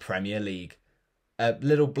in the Premier League. A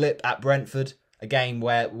little blip at Brentford, a game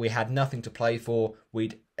where we had nothing to play for.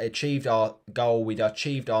 We'd achieved our goal, we'd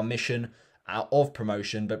achieved our mission of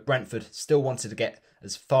promotion, but Brentford still wanted to get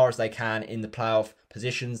as far as they can in the playoff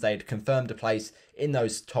positions. They'd confirmed a place in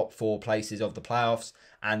those top 4 places of the playoffs,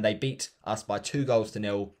 and they beat us by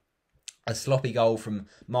 2-0. A sloppy goal from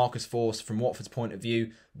Marcus Forss from Watford's point of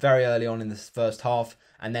view very early on in the first half,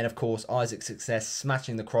 and then of course Isaac's success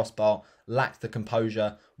smashing the crossbar lacked the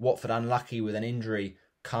composure. Watford unlucky with an injury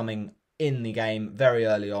coming in the game very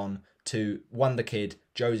early on to wonder kid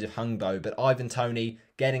Joseph Hungbo, but Ivan Toney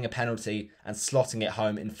getting a penalty and slotting it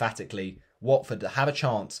home emphatically. Watford have a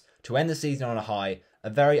chance to end the season on a high, a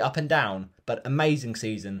very up and down but amazing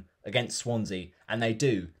season against Swansea, and they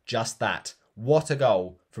do just that. What a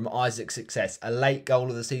goal from Isaac's success, a late goal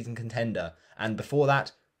of the season contender, and before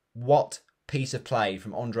that, what piece of play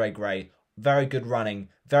from Andre Gray. Very good running,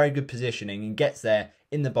 very good positioning, and gets there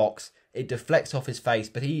in the box. It deflects off his face,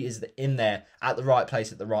 but he is in there at the right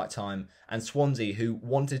place at the right time. And Swansea, who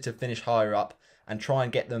wanted to finish higher up and try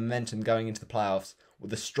and get the momentum going into the playoffs,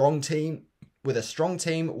 with a strong team,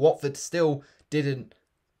 Watford still didn't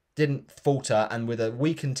falter, and with a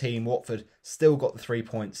weakened team, Watford still got the 3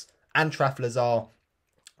 points. And Lazar,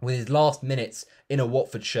 with his last minutes in a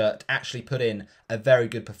Watford shirt, actually put in a very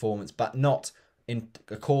good performance, but not,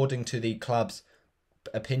 according to the club's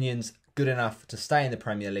opinions, good enough to stay in the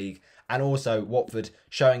Premier League. And also Watford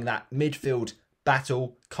showing that midfield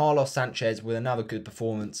battle. Carlos Sanchez with another good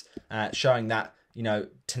performance, showing that,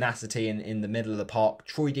 tenacity in the middle of the park.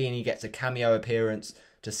 Troy Deeney gets a cameo appearance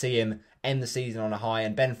to see him end the season on a high,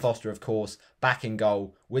 and Ben Foster, of course, back in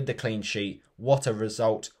goal with the clean sheet. What a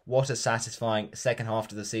result, what a satisfying second half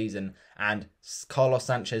to the season. And Carlos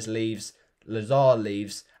Sanchez leaves, Lazar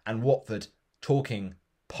leaves, and Watford talking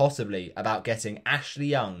possibly about getting Ashley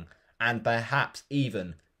Young and perhaps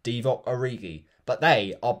even Divock Origi. But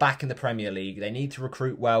they are back in the Premier League. They need to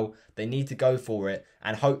recruit well, they need to go for it,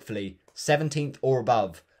 and hopefully 17th or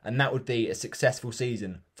above, and that would be a successful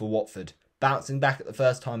season for Watford. Bouncing back at the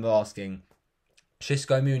first time of asking,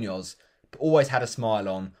 Xisco Munoz always had a smile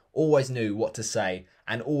on, always knew what to say,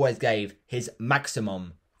 and always gave his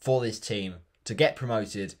maximum for this team to get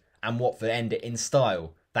promoted, and Watford end it in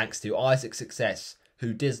style, thanks to Isaac's success,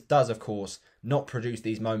 who does of course not produce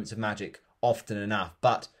these moments of magic often enough,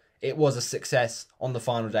 but it was a success on the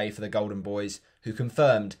final day for the Golden Boys, who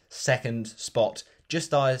confirmed second spot,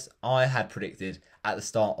 just as I had predicted at the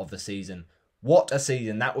start of the season. What a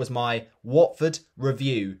season. That was my Watford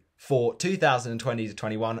review for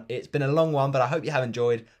 2020-21. It's been a long one, but I hope you have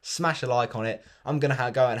enjoyed. Smash a like on it. I'm going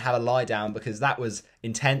to go and have a lie down because that was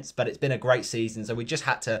intense, but it's been a great season. So we just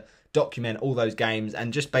had to document all those games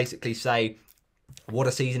and just basically say what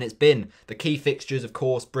a season it's been. The key fixtures, of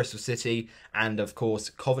course, Bristol City and, of course,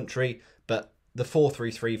 Coventry, but the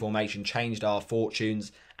 4-3-3 formation changed our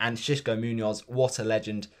fortunes, and Xisco Munoz, what a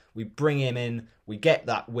legend. We bring him in, we get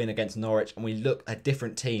that win against Norwich, and we look a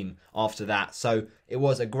different team after that. So it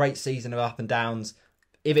was a great season of up and downs.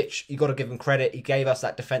 Ivic, you got to give him credit. He gave us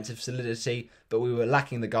that defensive solidity, but we were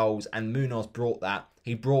lacking the goals, and Munoz brought that.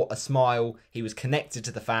 He brought a smile. He was connected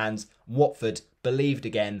to the fans. Watford believed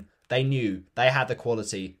again. They knew they had the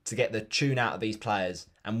quality to get the tune out of these players,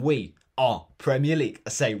 and we are Premier League. I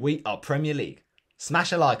say we are Premier League.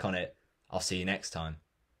 Smash a like on it. I'll see you next time.